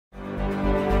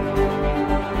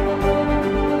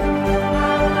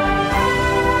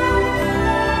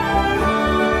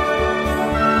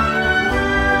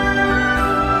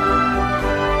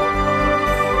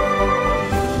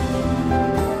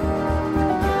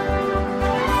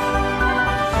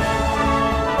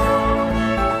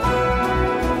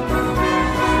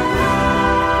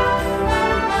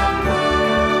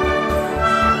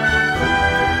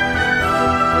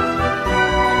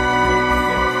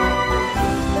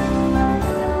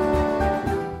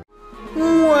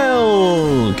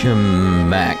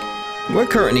we're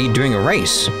currently doing a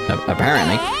race,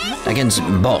 apparently, against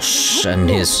Boss and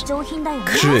his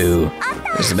crew,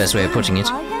 is the best way of putting it.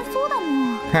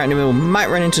 Apparently we might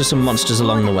run into some monsters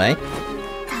along the way.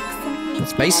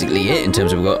 That's basically it in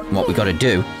terms of what we got to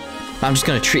do. I'm just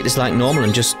going to treat this like normal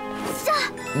and just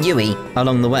Yui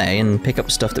along the way and pick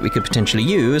up stuff that we could potentially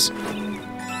use.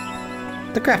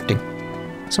 The crafting.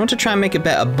 So I want to try and make a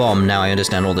better bomb now I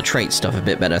understand all the trait stuff a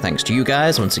bit better thanks to you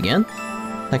guys once again.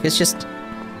 Like it's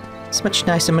much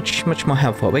nicer, much more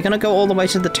helpful. We're going to go all the way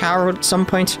to the tower at some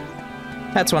point.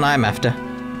 That's what I'm after.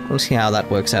 We'll see how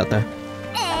that works out though.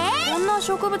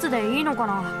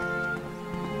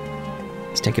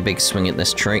 Let's take a big swing at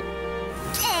this tree.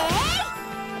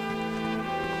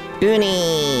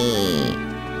 Uni!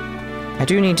 I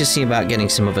do need to see about getting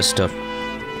some other stuff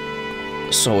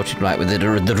sorted, like with the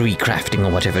recrafting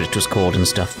or whatever it was called and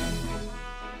stuff.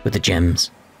 With the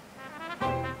gems.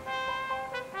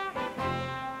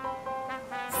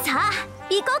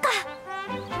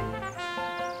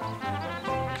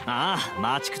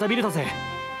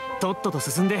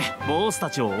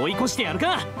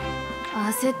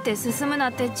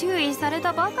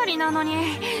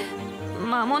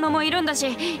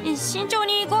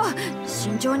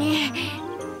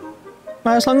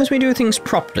 Well, as long as we do things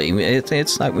properly,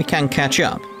 it's like we can catch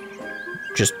up.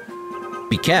 Just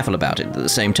be careful about it at the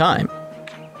same time.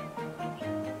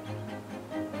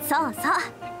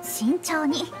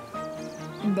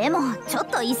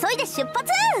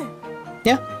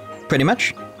 Yeah, pretty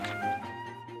much.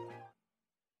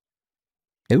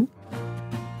 Oh.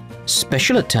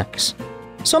 Special attacks.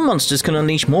 Some monsters can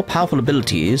unleash more powerful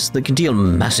abilities that can deal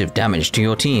massive damage to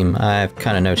your team. I've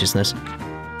kind of noticed this.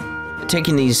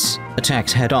 Taking these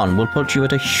attacks head-on will put you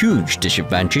at a huge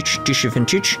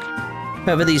disadvantage.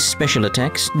 However, these special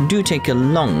attacks do take a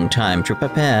long time to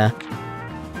prepare.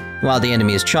 While the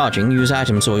enemy is charging, use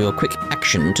items or your quick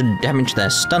action to damage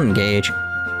their stun gauge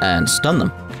and stun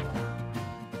them.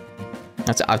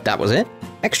 That was it.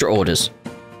 Extra orders.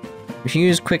 If you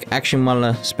use quick action while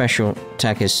a special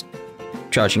attack is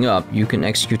charging up, you can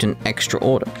execute an extra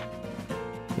order.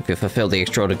 If you fulfill the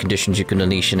extra order conditions, you can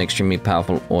unleash an extremely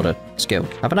powerful order skill.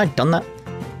 Haven't I done that?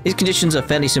 These conditions are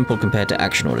fairly simple compared to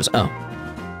action orders. Oh.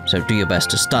 So do your best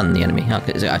to stun the enemy.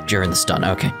 Okay, during the stun.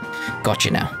 Okay.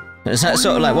 Gotcha now. Is that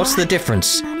sort of like, what's the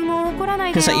difference?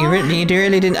 It's like you really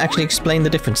didn't actually explain the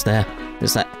difference there.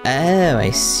 It's like, oh, I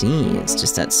see. It's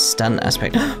just that stun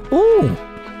aspect. Ooh!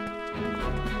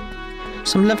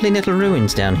 Some lovely little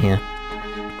ruins down here.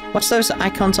 What's those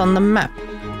icons on the map?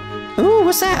 Ooh,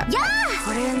 what's that?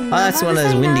 Oh, that's one of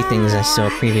those windy things I saw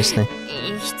previously.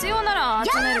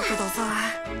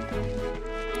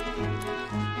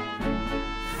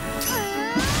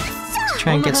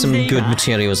 Try and get some good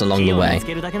materials along the way.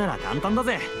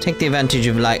 Take the advantage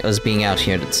of like us being out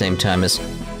here at the same time as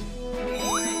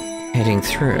heading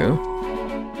through.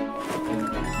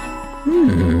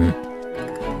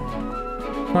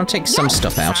 I want to take some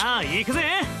stuff out.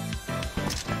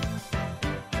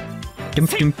 Dum,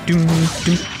 dum, dum,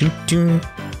 dum, dum, dum.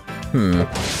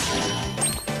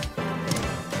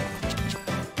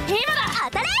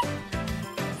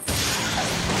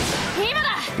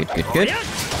 Good.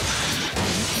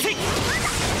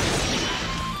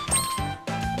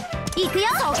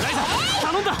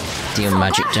 Deal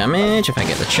magic damage. If I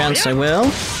get the chance, I will.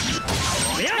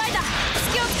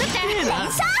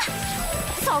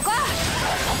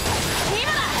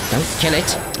 Don't kill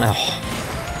it. Oh.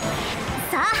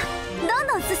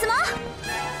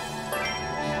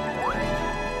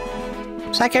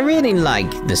 It's like I really like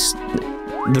this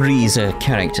Ryza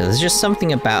character. There's just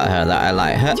something about her that I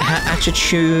like. Her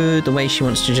attitude, the way she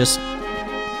wants to just...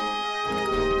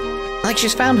 Like,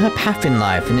 she's found her path in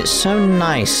life, and it's so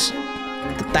nice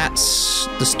that that's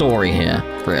the story here,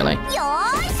 really.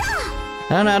 I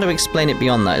don't know how to explain it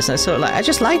beyond that. It's like, sort of like, I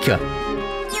just like her.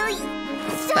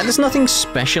 Like, there's nothing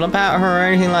special about her or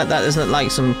anything like that. There's not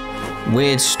like some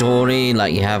weird story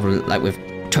like you have like with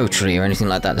Totally or anything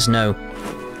like that. There's no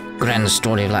grand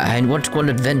story like, I want to go on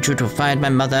an adventure to find my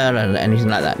mother or anything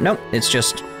like that. Nope, it's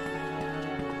just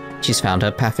she's found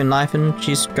her path in life and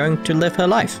she's going to live her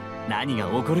life.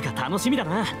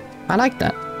 I like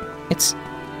that.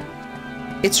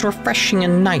 It's refreshing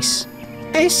and nice.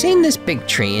 I've seen this big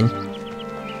tree in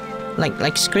like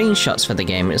screenshots for the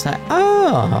game. It's like,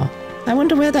 oh, I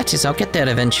wonder where that is. I'll get there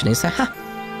eventually. It's like, ha,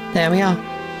 there we are.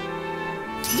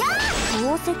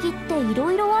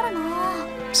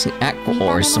 See, aqua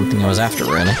ore is something I was after,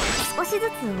 really.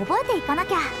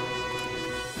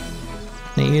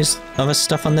 Can I use other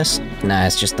stuff on this? Nah,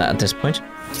 it's just that at this point.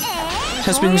 It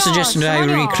has been suggested I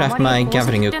recraft my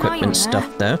gathering equipment stuff,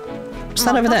 though. What's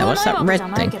that over there? What's that red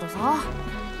thing?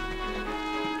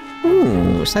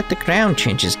 Ooh, it's like the ground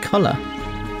changes colour.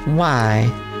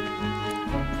 Why?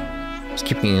 Just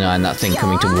keeping an eye on that thing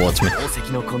coming towards me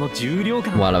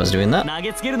while I was doing that.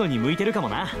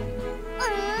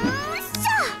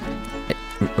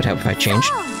 It would help if I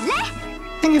changed. I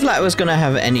think if like I was gonna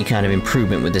have any kind of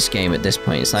improvement with this game at this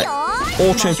point, it's like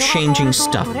auto-changing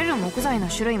stuff.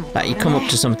 Like you come up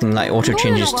to something like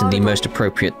auto-changes to the most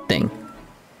appropriate thing.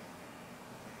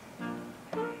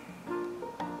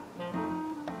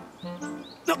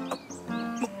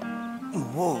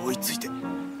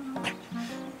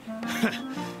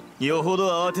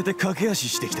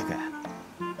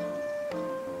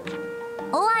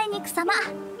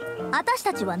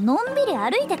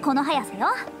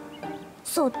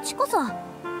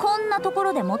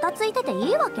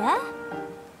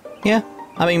 Yeah,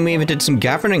 I mean we even did some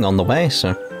gathering on the way,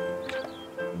 so.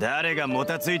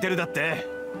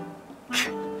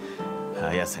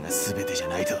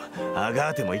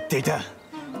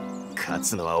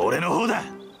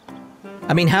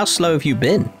 I mean, how slow have you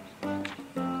been?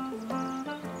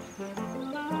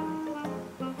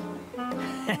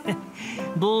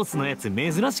 Boss のやつ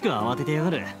珍しく慌ててやが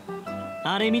る。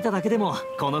あれ見ただけでも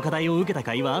この課題を受けた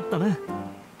甲斐はあったな。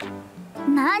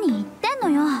何言ってんの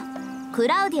よ。ク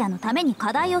ラウディアのために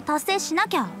課題を達成しな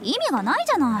きゃ意味がない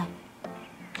じゃな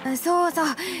い。そうそう、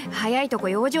早いとこ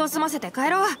用事を済ませて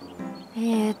帰ろう。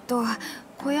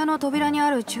小屋の扉にあ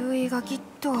る注意書き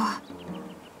と。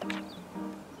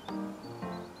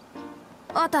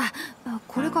あった、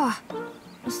これか。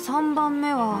3番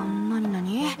目は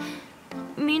何？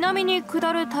南に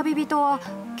下る旅人は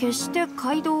決して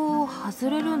街道を外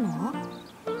れるの？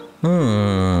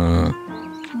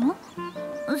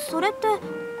それって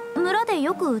村で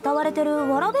よく歌われてる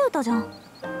わらべ歌じゃん。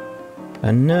A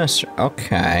nurse,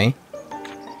 okay.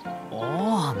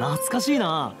 ああ、懐かしい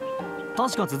な。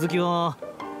確か続きは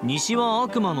西は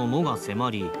悪魔の野が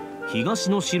迫り、東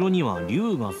の城には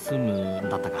竜が住む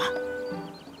だったか。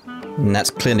And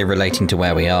that's clearly relating to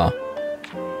where we are.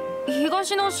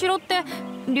 東の城って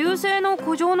流星の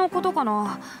古城のことか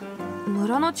な。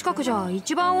村の近くじゃ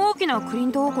一番大きなクリ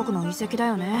ント王国の遺跡だ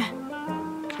よね。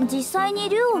実際に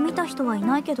竜を見た人はい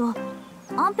ないけど、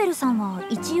アンペルさんは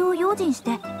一応用心し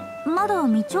てまだ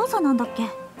未調査なんだっけ。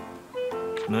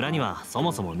村にはそ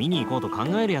もそも見に行こうと考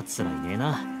えるやつすらいねえ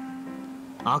な。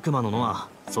悪魔の野は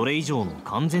それ以上の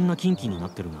完全な禁忌にな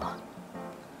ってるが。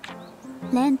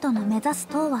レントの目指す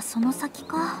塔はその先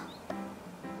か。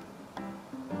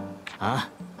ああ、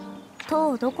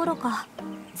塔どころか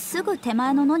すぐ手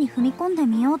前の野に踏み込んで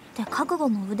みようって覚悟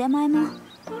も腕前も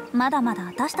まだまだ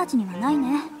私たちにはない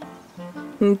ね。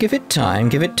Give it time,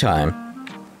 give it time.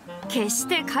 決し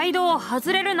て街道を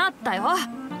外れるなったよ。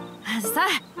さあ、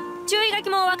注意書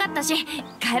きも分かったし、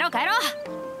帰ろう。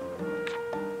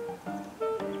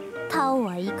タオ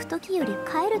は行く時より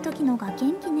帰る時のが元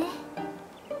気ね。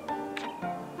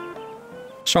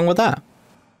What's wrong with that?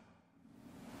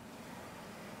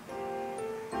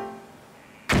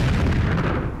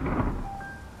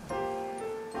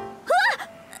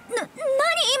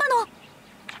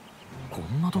 こ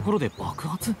んなところで爆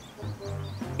発？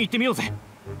行ってみようぜ。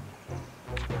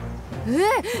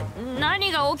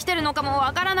何が起きてるのかも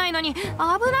わからないのに危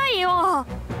ないよ。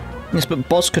Yes, but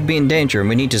boss could be in danger and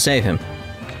we need to save him.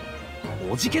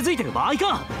 おじけづいてる場合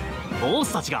か。ボ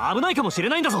スたちが危ないかもしれ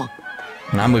ないんだぞ。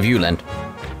I'm with you, Lent.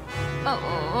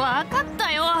 わかっ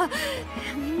たよ。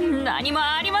何も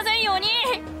ありませんように。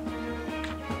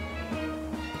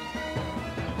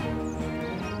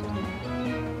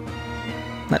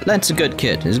Lent's a good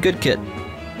kid. He's a good kid.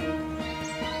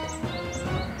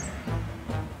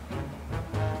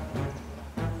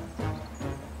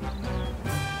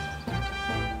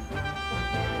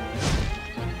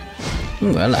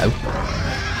 Ooh, hello.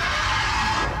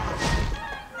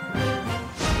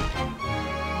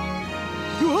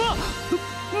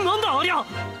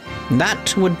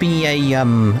 That would be a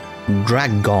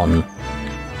dragon.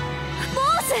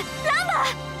 Boss, Lamba!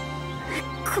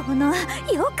 この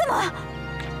よくも。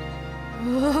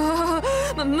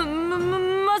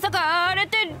まさかあれっ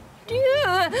て竜。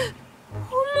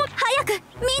早く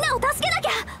みんなを助けなき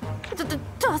ゃ。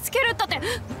助けるったって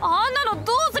あんなの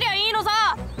どうすりゃいいの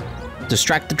さ。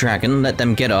Distract the dragon, let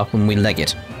them get up, and we leg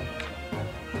it.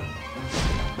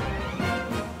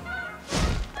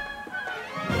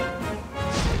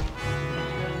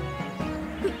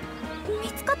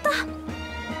 見つかった。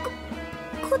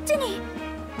こっちに。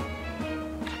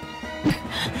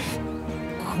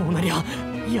こうなりゃ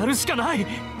やるしかない。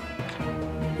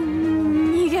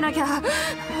逃げなきゃ。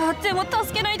でも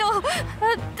助けないと。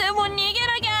でも逃げ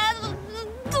なきゃ。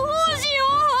どうしよ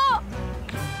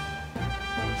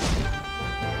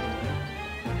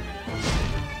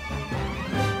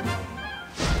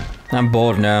I'm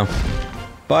bored now.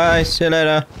 Bye, see you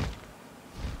later.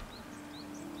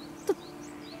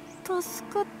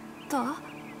 助かった。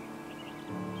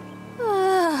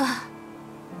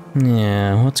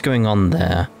Yeah, what's going on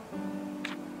there?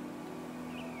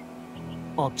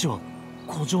 あっちは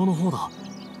古城の方だ。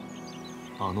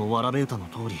あのわらべ歌の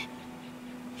通り、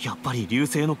やっぱり流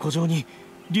星の古城に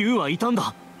竜はいたん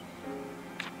だ。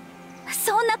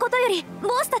そんなことよりボ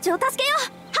スたちを助けよう。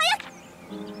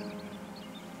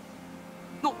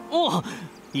早く。お、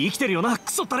生きてるよな、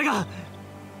クソったれが。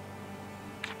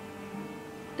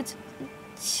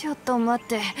ちょっと待っ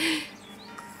て、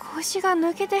腰が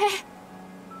抜けて。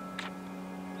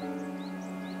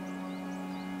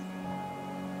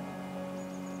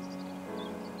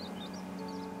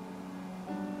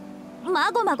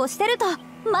まごまごしてると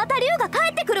また竜が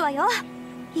帰ってくるわよ。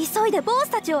急いでボス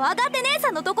たちをアガテ姉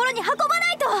さんのところに運ば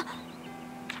ないと。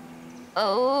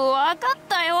分かっ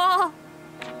たよ。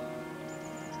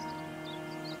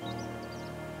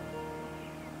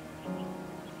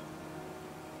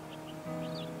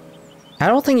I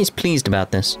don't think he's pleased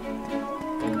about this.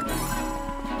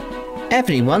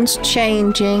 Everyone's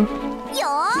changing.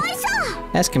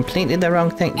 That's completely the wrong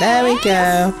thing. There we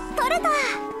go.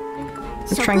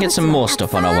 Let's try and get some more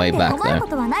stuff on our way back, though.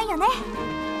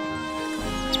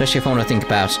 Especially if I want to think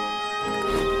about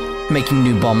making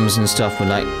new bombs and stuff with,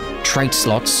 like, trait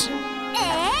slots.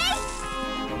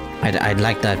 I'd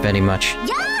like that very much.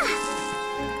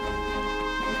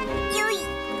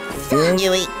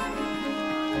 There's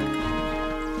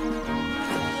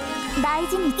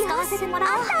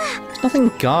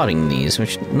nothing guarding these,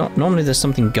 which normally there's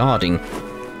something guarding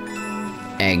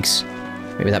eggs.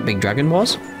 Maybe that big dragon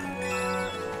was?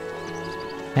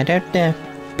 I don't know.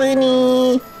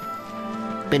 Bunny!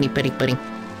 Bunny, bunny, bunny.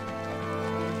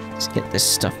 Let's get this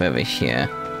stuff over here.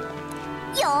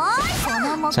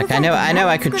 It's like, I know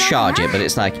I could charge it, but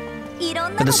it's like,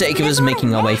 for the sake of us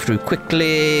making our way through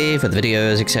quickly, for the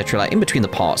videos, etc., like, in between the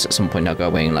parts at some point I'll go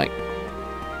away and, like,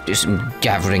 do some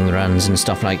gathering runs and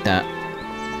stuff like that.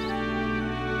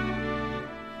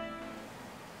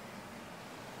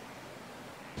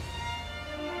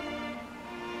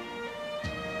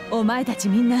 お前たち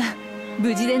みんな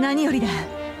無事で何よりだ。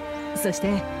そし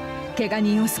て怪我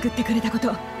人を救ってくれたこ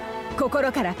と、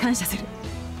心から感謝する。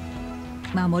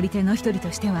守り手の一人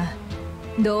としては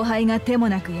同輩が手も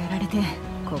なくやられて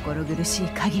心苦しい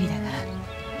限りだ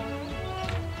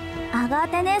が、アガー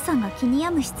テ姉さんが気に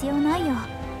病む必要ないよ。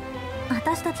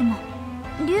私たちも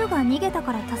竜が逃げた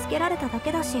から助けられただ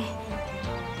けだし。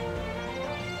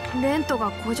レント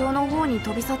が古城の方に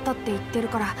飛び去ったって言ってる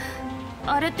から、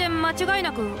あれって間違い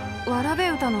なくわらべ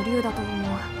歌の竜だと思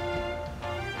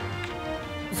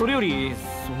う。それより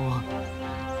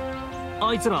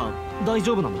あいつら大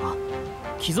丈夫なのか。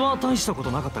傷は大したこ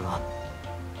となかったが。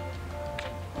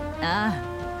あ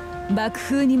あ、爆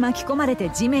風に巻き込まれて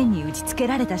地面に打ちつけ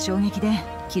られた衝撃で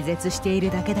気絶している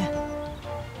だけだ。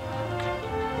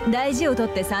大事を取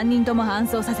って3人とも搬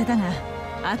送させたが、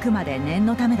あくまで念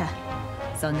のためだ。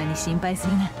そんなに心配す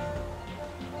るな。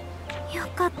よ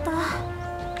かった。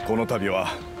この度は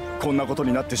こんなこと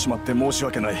になってしまって申し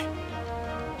訳ない。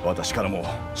私からも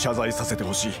謝罪させて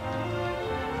ほしい。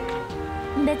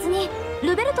別に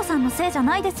ルベルトさんのせいじゃ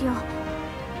ないですよ。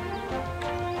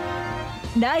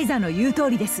ライザの言う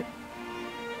通りです。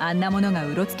あんなものが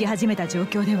うろつき始めた状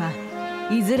況では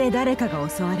いずれ誰かが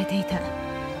襲われていた。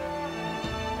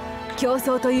競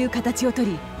争という形をと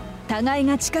り、互い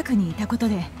が近くにいたこと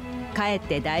でかえっ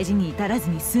て大事に至らず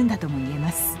に済んだとも言え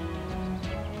ます。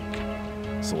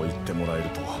そう言ってもらえる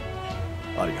と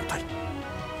ありがたい。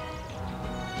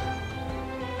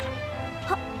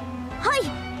はい。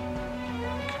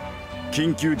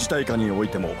緊急事態下におい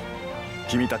ても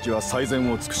君たちは最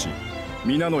善を尽くし、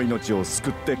皆の命を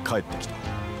救って帰ってきた。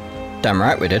 Damn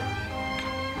right we did.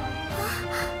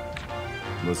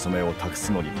 娘を託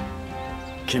すのに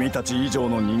君たち以上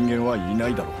の人間はいな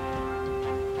いだろう。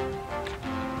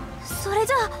それ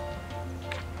じゃ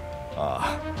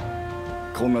ああ、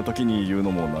こんな時に言う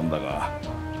のもなんだが、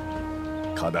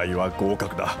課題は合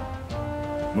格だ。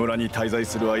村に滞在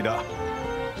する間、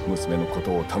娘のこ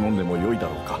とを頼んでもよいだ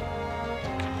ろうか。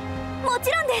も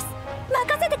ちろんです。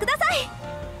任せてください。や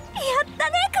った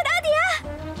ね、クラーデ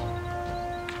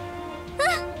ィ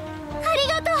ア。あり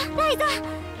がとう、ライザ。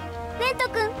レント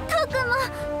君、トウ君も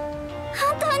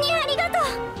本当にありがとう。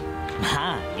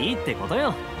まあいいってこと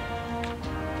よ。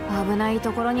危ない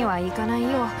ところには行かない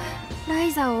よ。ラ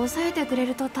イザを抑えてくれ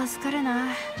ると助かるな。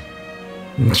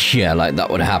Yeah, like that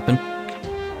would happen.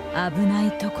 危な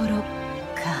いところか。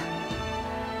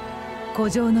古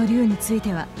城の竜につい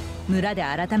ては村で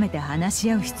改めて話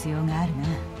し合う必要があるな。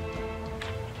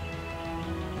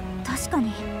か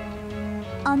に。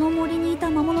あの森にいた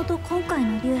魔物と今回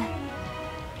の竜、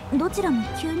どちらも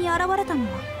急に現れたのは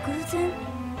偶然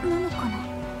なのかな。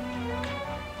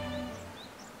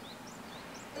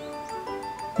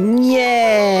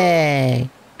Yay!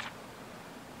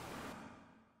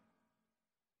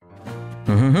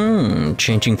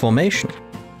 Changing formation.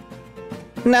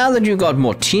 Now that you've got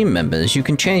more team members, you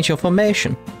can change your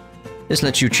formation. This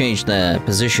lets you change their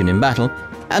position in battle,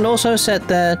 and also set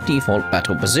their default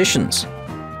battle positions.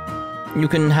 You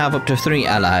can have up to 3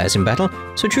 allies in battle,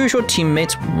 so choose your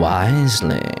teammates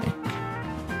wisely.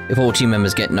 If all team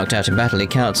members get knocked out in battle, it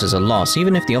counts as a loss,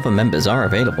 even if the other members are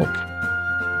available.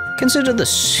 Consider the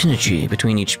synergy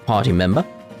between each party member.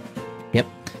 Yep,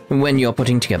 when you're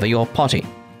putting together your party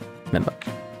member.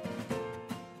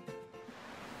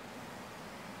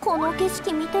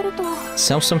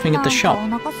 Sell something at the shop.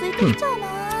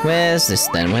 Where's this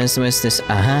then? Where's this?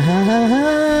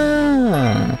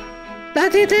 Ah!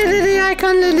 The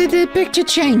icon, the picture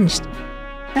changed.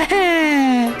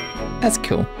 That's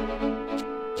cool.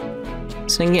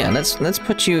 So yeah, let's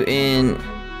put you in.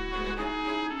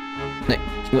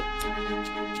 What?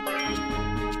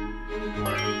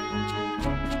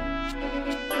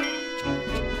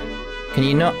 Can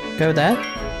you not go there?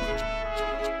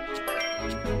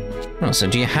 Oh, so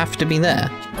do you have to be there?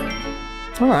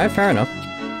 Alright, fair enough.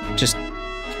 Just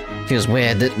feels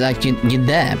weird that like you're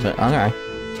there, but alright.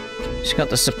 Just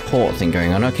got the support thing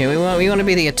going on. Okay, we want to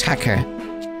be the attacker.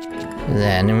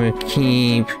 Then we'll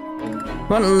keep. We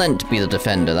want Lent to be the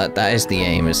defender. That is the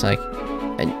aim. It's like,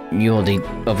 and you're the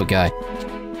other guy.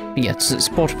 But yeah,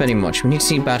 support very much. We need to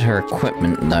see about her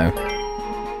equipment though.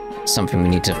 Something we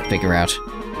need to figure out.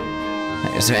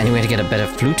 Is there any way to get a better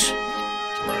flute?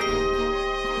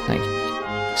 Like,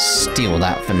 steal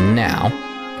that for now.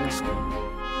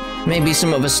 Maybe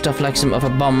some other stuff, like some other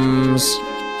bombs.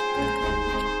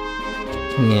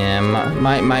 Yeah,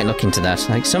 might look into that.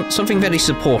 Like something very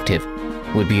supportive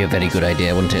would be a very good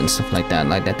idea, wouldn't it? And stuff like that.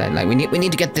 Like we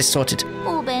need to get this sorted.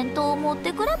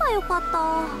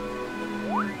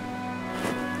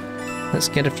 Let's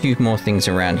get a few more things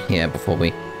around here before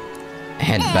we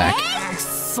head back.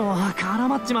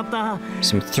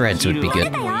 Some threads would be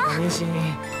good.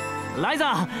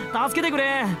 Ryza, 助けてく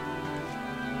れ.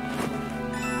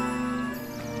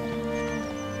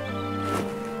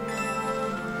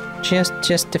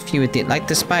 Just a few of the, like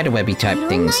the spiderwebby type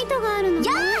things.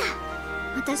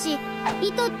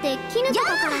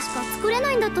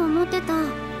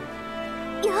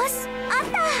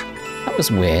 That was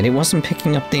weird. It wasn't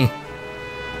picking up the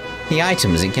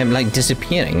items. It kept like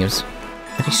disappearing. It was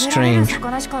very strange. I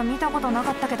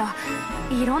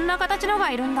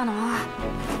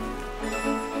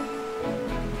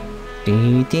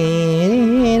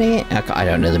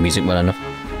don't know the music well enough.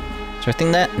 Is there a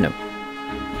thing there? No.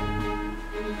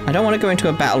 I don't want to go into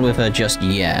a battle with her just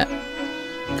yet.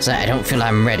 Because I don't feel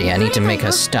I'm ready. I need to make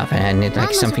her stop and I need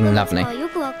like something lovely.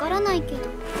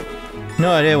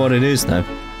 No idea what it is though.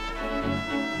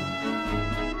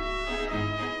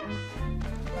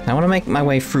 I want to make my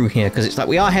way through here because it's like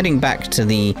we are heading back to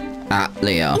the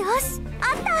Atelier.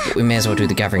 But we may as well do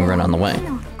the gathering run on the way.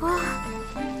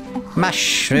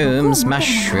 Mushrooms,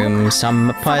 mushrooms, some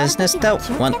are poisonous, don't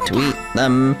want to eat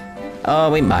them. Oh,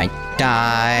 we might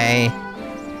die.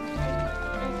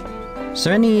 Is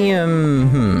there any,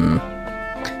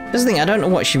 That's the thing, I don't know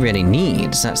what she really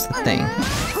needs, that's the thing.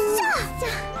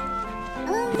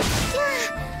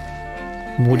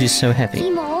 Wood is so heavy.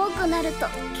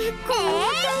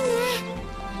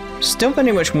 Still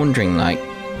very much wondering, like,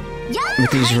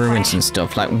 with these ruins and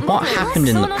stuff, like, what happened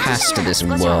in the past to this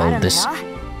world, this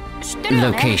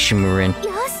location we're in?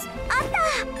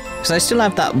 Because I still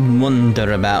have that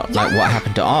wonder about, like, what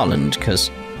happened to Ireland,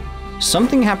 because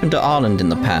something happened to Ireland in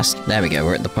the past. There we go,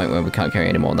 we're at the point where we can't carry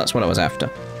anymore, that's what I was after.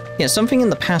 Yeah, something in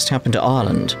the past happened to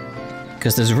Ireland,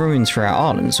 because there's ruins throughout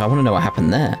Ireland, so I want to know what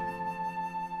happened there.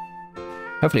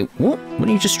 Hopefully, what did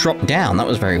you just drop down? That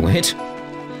was very weird.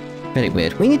 Very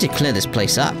weird. We need to clear this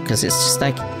place up, because it's just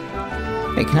like...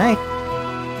 Wait, can I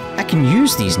can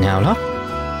use these now, look.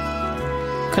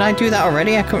 Could I do that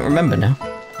already? I can't remember now.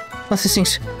 What's this thing?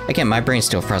 Again, my brain's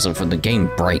still frazzled from the game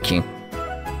breaking.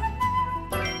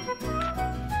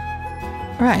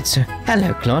 Right, so,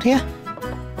 hello, Claudia. I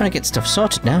want to get stuff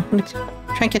sorted now. I'm going to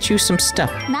try and get you some stuff.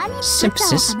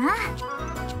 Synthesis.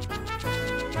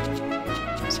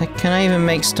 So, can I even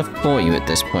make stuff for you at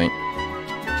this point?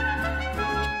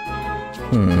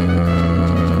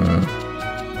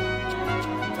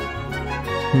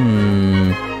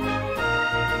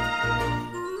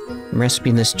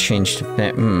 Recipe list changed to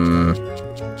fit.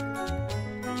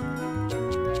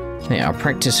 Yeah, I'll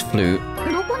practice flute.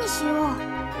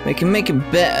 We can make a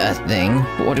better thing,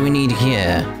 but what do we need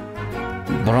here?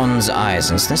 Bronze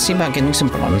Eisens. Let's see about getting some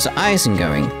bronze Eisen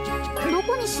going.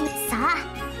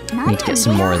 Need to get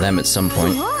some more of them at some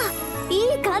point.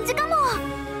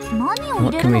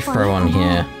 What can we throw on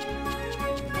here?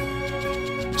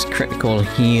 It's critical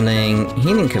healing.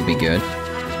 Healing could be good.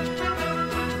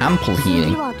 Ample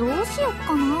healing.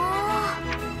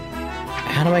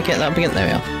 How do I get that big? There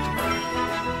we are.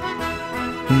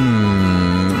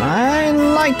 I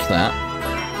like that.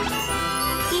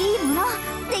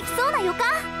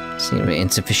 Seems a bit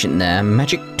insufficient there.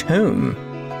 Magic tome.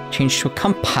 Change to a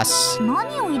compass.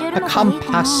 A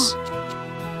compass.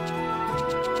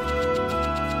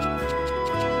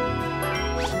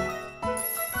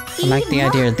 I like the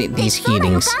idea of these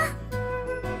healings.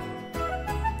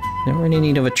 Don't really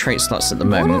need other trait slots at the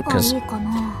moment because we've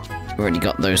already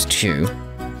got those two.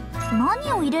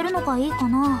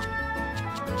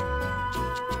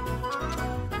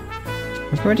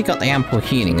 I've already got the ample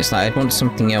healing. It's like I'd want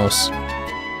something else.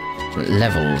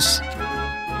 Levels.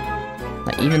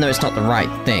 Like even though it's not the right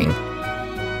thing,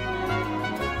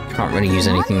 can't really use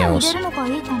anything else.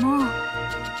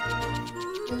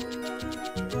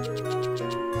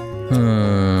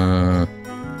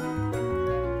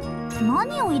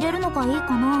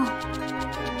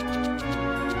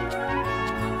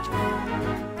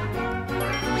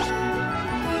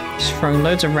 Just throwing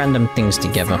loads of random things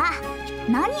together.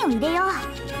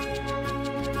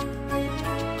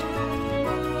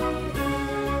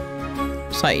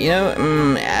 It's like, you know,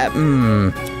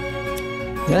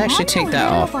 we'll actually take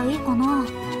that off. I'll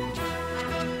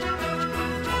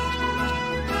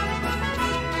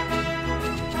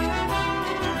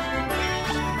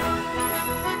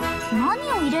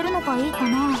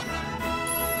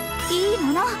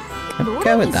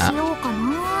go with that.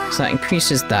 So that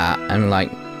increases that and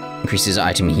like increases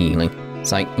item healing.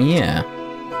 It's like, yeah.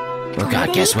 Well, I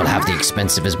guess we'll have the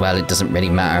expensive as well. It doesn't really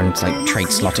matter. It's like trait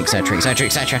slot, etc, etc,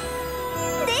 etc.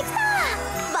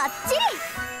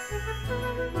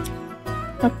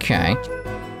 Okay.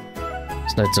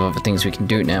 There's loads of other things we can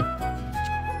do now.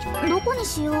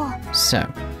 So,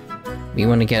 we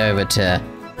want to get over to...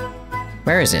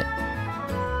 Where is it?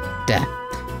 There.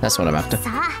 That's what I'm after. So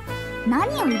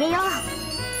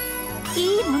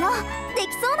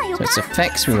its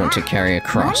effects we want to carry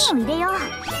across. So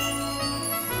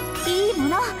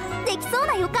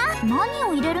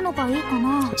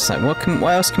it's like,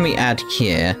 what else can we add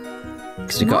here?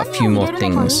 Because we've got a few more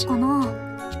things.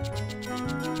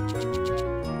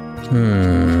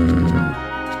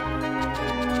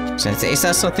 So is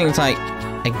that something like,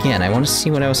 again, I want to see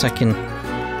what else I can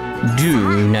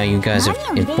do now you guys have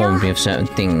informed me of certain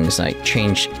things, like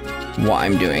change what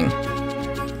I'm doing.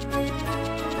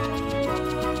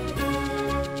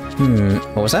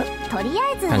 What was that?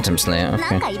 Phantom Slayer,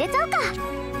 okay.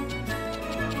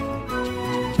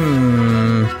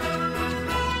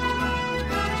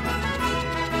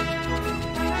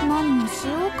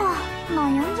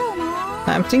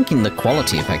 I'm thinking the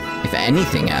quality, if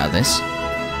anything, out of this.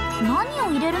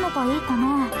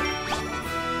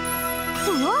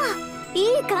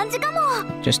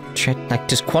 Just check, like,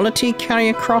 does quality carry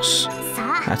across?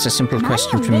 That's a simple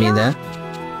question for me there.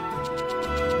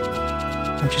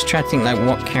 I'm just trying to think, like,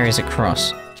 what carries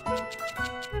across.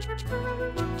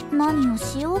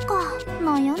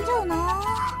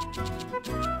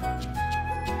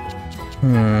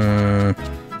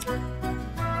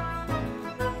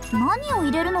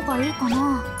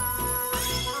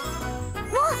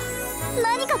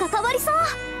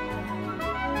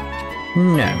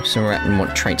 No, so we're at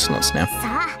what trait slots now.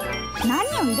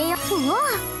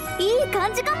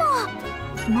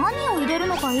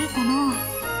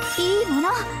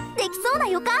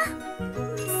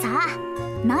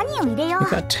 We've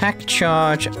got attack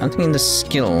charge. I'm thinking the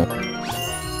skill.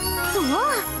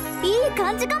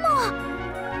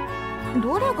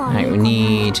 Right, we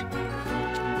need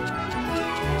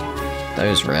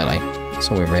those really. That's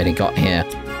all we've really got here.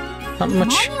 Not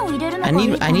much. I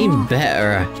need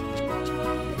better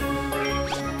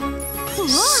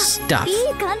stuff.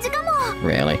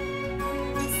 Really.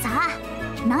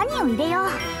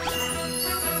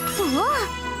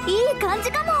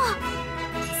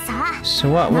 So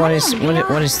what is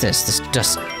this? This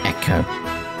dust echo.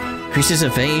 Increases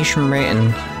evasion rate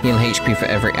and heal HP for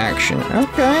every action.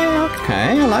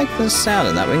 Okay, I like the sound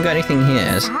of that. We haven't got anything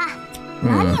here.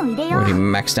 Already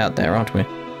maxed out there, aren't we?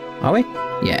 Are we?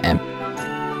 Yeah, M.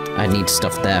 I need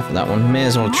stuff there for that one. May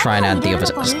as well try and add the other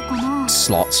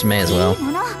slots. May as well.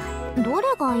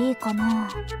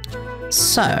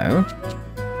 So,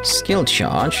 skill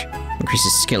charge.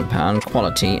 Increases skill power and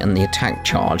quality and the attack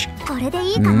charge. これで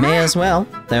いいか May な as well.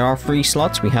 There are free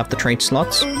slots. We have the trade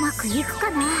slots. うまくいくか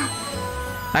な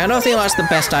I don't think that's the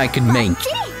best I could make.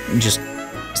 Just,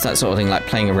 it's that sort of thing, like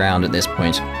playing around at this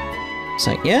point. It's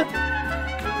like, yeah.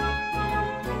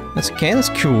 That's okay, that's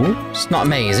cool. It's not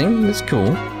amazing, that's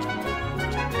cool.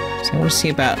 So I want to see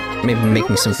about maybe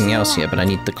making something else here, but I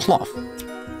need the cloth.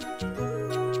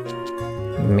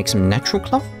 Make some natural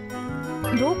cloth?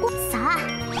 どこさあ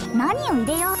何を入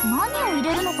れよう何を入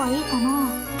れるのがいいかな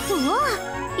うわ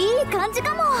いい感じ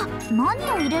かも何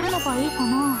を入れるのがいいか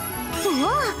なう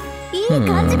わいい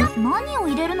感じか何を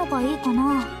入れるのがいいか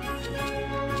な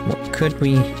What could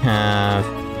we have?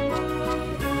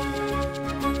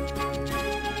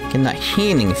 Again, that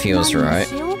healing feels 何 right. を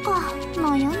しようか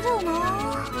悩んじゃうな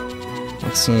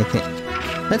Let's see anything.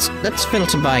 Let's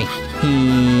filter by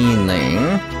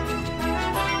healing.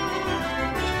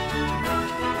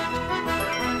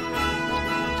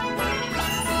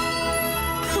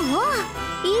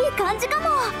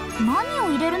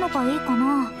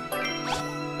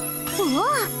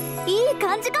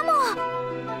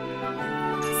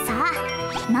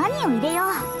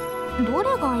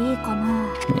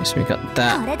 Yes, we got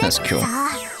that. That's cool.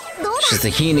 Just the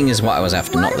healing is what I was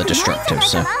after, not the destructive,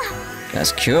 so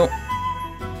that's cool.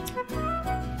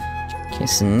 Okay,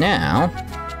 so now...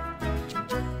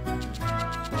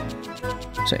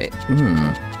 So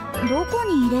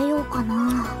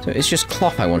So it's just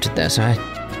cloth I wanted there, so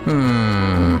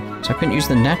So I couldn't use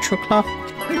the natural cloth?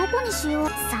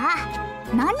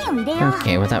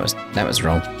 Okay, well that was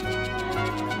wrong.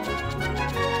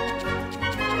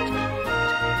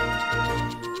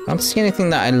 I don't see anything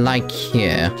that I like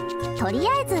here.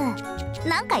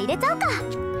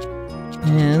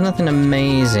 Yeah, nothing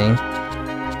amazing.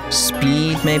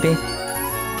 Speed, maybe?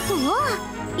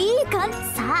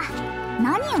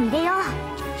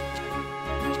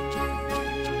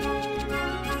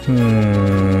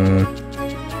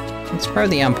 Let's throw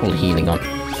the ample healing on.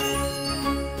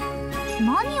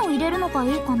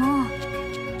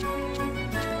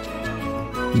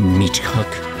 Meat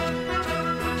hook.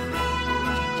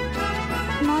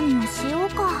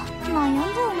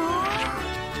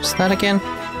 What's that again?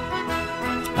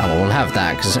 Oh, well, we'll have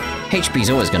that, because HP's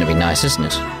always going to be nice, isn't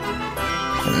it?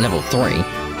 At level 3.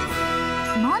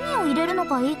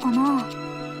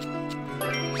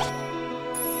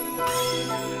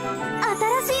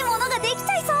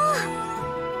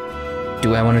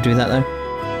 Do I want to do that, though?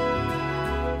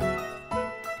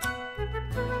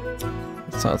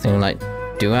 Sort of thing like,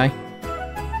 do I?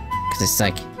 Because it's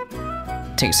like,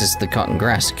 takes us to the cotton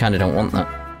grass. Kinda don't want that.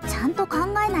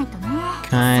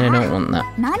 Kinda don't want that.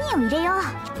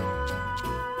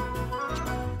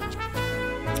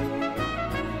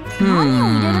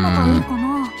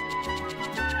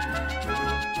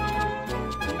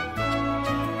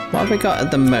 What have we got at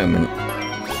the moment?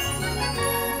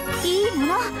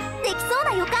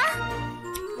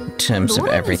 In terms of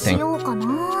everything.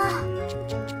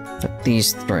 But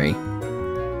these three.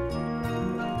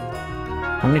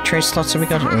 How many trade slots have we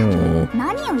got? Ooh.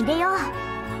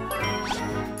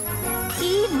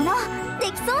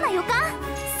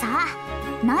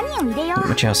 Not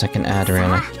much else I can add,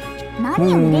 really.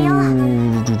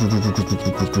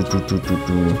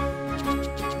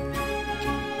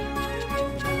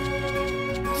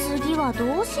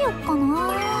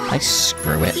 I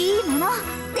screw it.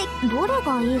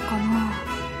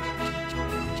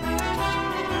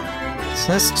 So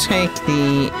let's take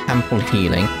the ample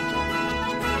healing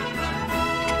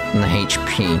and the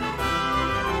HP.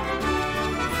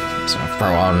 So I'll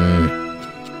throw on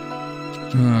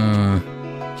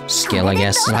skill, I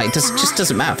guess. Like, it just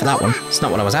doesn't matter for that one. It's not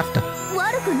what I was after.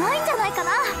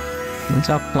 That's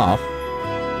our cloth.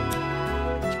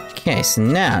 Okay, so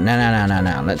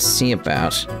now, let's see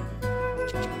about...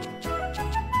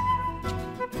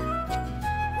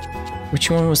 Which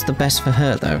one was the best for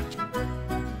her, though?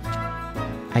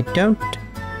 I don't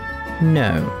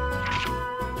know.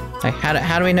 Like,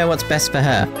 how do we know what's best for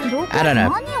her? I don't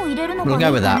know. We'll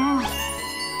go with that.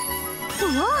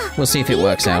 We'll see if it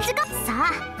works out.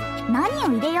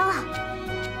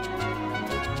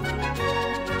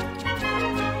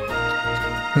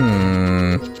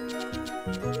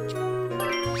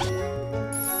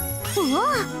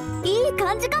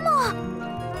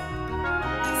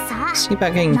 See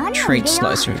about getting trait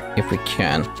slots if we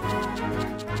can.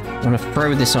 I want to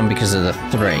throw this on because of the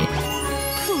 3.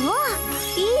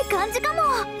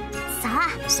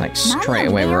 It's like straight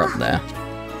away we're up there.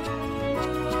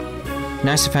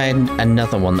 Nice if I had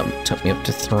another one that took me up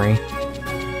to 3.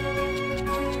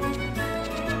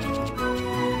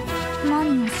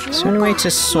 Is there any way to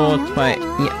sort by...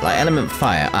 Yeah, like element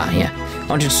fire? Ah, yeah. I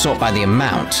wanted to sort by the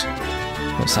amount.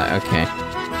 It's like, okay.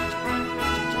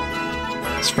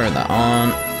 Let's throw that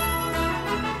on.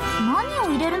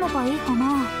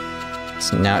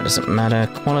 So now it doesn't matter.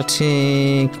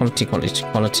 Quality, quality, quality,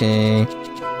 quality.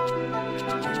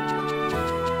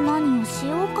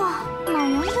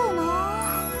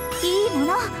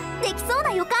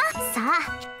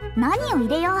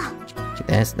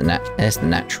 There's the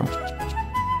natural.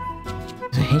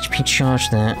 There's a HP charge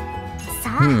there.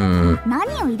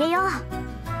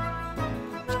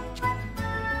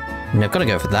 I've got to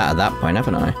go for that at that point,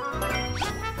 haven't I?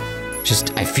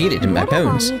 Just, I feel it in my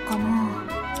bones.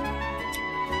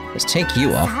 Let's take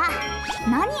you off.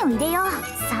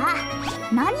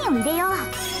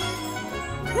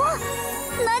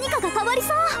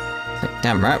 Like,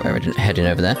 damn right we're heading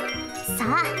over there.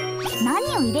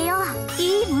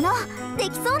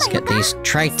 Let's get these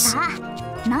traits.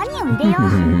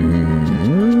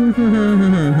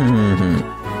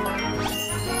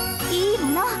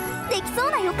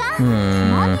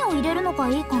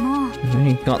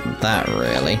 You got that,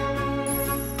 really.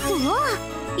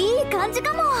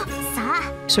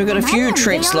 So we've got a few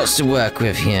trait slots to work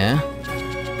with here.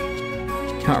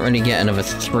 Can't really get another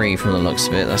 3 from the looks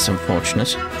of it, that's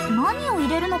unfortunate.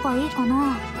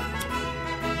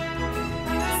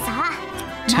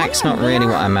 Attack's not really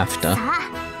what I'm after.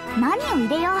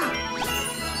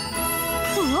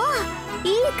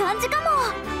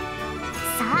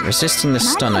 Resisting the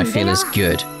stun I feel is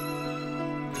good.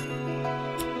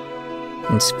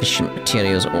 Insufficient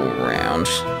materials all round.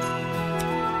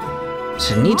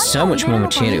 So I need so much more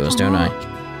materials, don't I?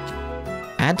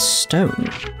 Add stone.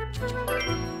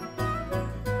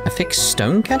 A fixed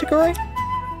stone category?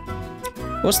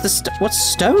 What's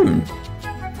stone?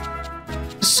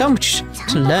 There's so much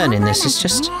to learn in this, it's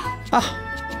just... I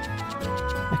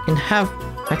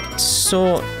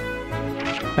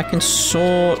can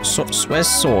sort... where's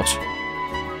sort?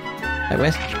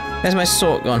 Wait, where's my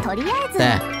sort gone?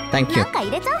 There, thank you.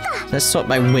 Let's sort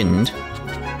by wind.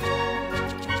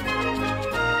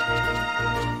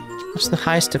 What's the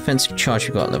highest defensive charge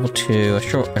you got? Level 2.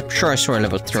 I'm sure I saw a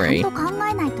level 3.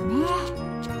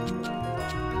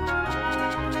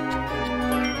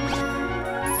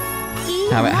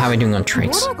 How are we doing on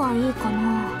traits? So I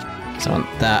want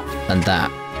that and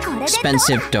that.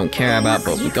 Expensive, don't care about,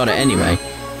 but we got it anyway.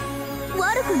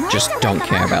 Just don't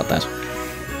care about that.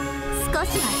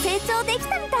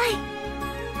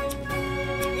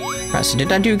 Right, so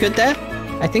did I do good there?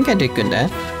 I think I did good there.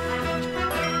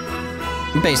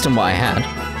 Based on what I had.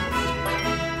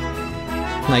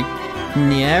 Like,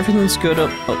 yeah, everything's good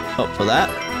up for that.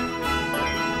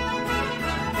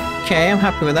 Okay, I'm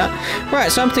happy with that.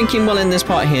 Right, so I'm thinking, well, in this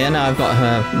part here, now I've got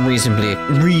her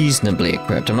reasonably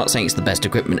equipped. I'm not saying it's the best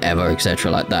equipment ever, etc.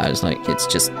 like that. It's like, it's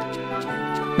just...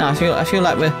 No, I feel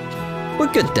like we're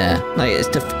good there. Like,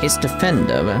 it's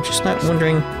defender, but I'm just like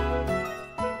wondering...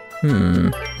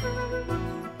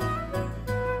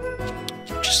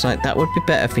 Just like, that would be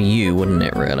better for you, wouldn't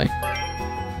it, really?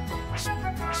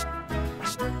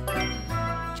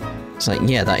 It's like,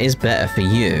 yeah, that is better for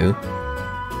you.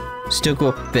 Still go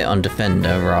up a bit on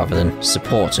defender rather than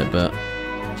supporter, but...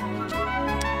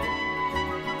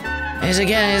 It's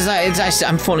like,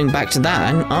 I'm falling back to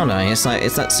that, aren't I? It's like,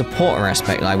 it's that supporter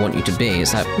aspect that I want you to be.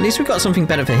 It's like, at least we got something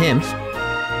better for him.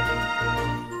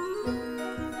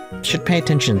 Should pay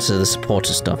attention to the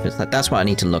supporter stuff. It's like, that's what I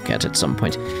need to look at some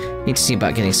point. Need to see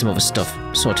about getting some other stuff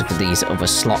sorted for these other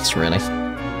slots, really.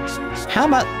 How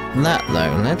about that,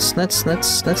 though? Let's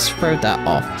throw that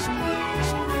off.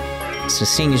 So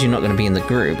seeing as you're not going to be in the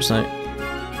group, so...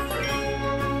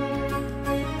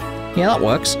 Yeah, that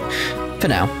works. For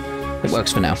now. It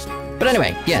works for now. But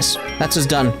anyway, yes, that's us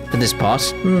done for this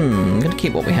part. I'm going to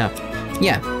keep what we have.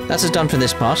 Yeah, that's us done for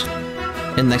this part.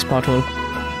 In the next part, we'll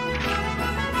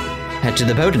head to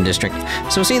the Bowden district.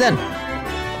 So we'll see you then.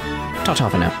 Ta-ta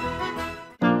for now.